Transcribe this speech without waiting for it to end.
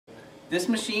This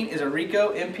machine is a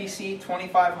Ricoh MP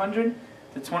C2500.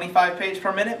 It's a 25 page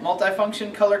per minute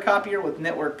multifunction color copier with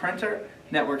network printer,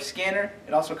 network scanner.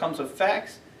 It also comes with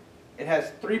fax. It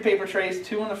has 3 paper trays,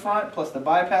 2 on the front plus the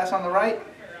bypass on the right.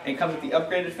 And it comes with the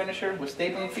upgraded finisher with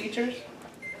stapling features.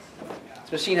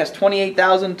 This machine has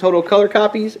 28,000 total color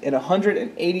copies and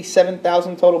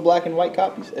 187,000 total black and white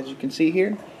copies, as you can see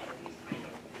here.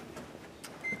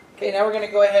 Okay, now we're going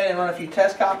to go ahead and run a few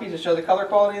test copies to show the color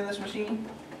quality of this machine.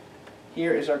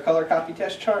 Here is our color copy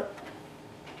test chart.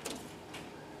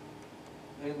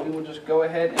 And we will just go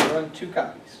ahead and run 2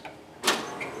 copies.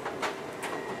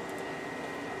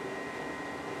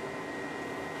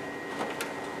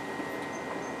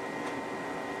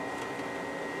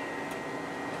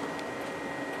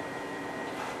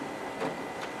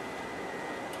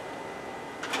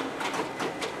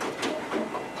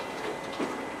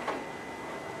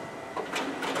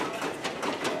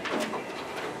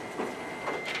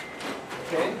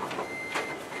 Okay,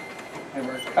 and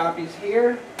our copies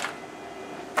here.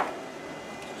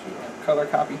 Color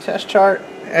copy test chart.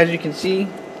 As you can see,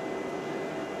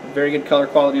 very good color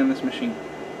quality on this machine.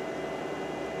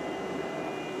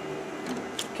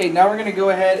 Okay, now we're going to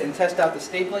go ahead and test out the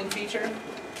stapling feature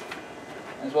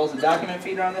as well as the document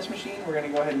feeder on this machine. We're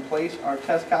going to go ahead and place our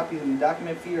test copies in the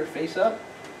document feeder face up.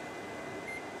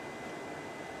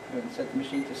 Go ahead and set the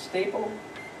machine to staple.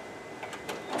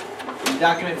 The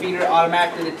document feeder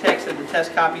automatically detects that the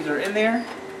test copies are in there.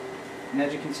 And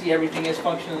as you can see, everything is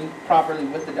functioning properly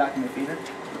with the document feeder.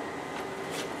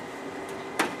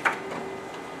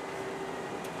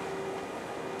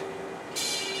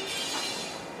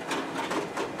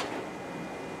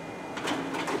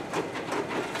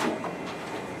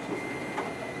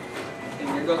 And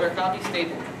here goes our copy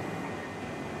stapled.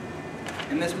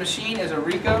 And this machine is a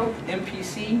Ricoh MP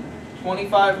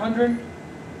C2500.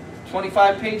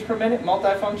 25 page per minute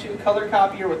multifunction color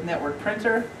copier with network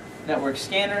printer, network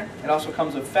scanner. It also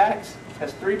comes with fax. It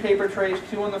has 3 paper trays,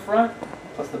 2 on the front,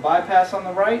 plus the bypass on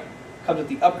the right. Comes with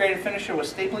the upgraded finisher with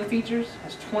stapling features.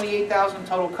 Has 28,000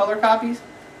 total color copies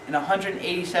and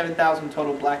 187,000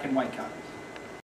 total black and white copies.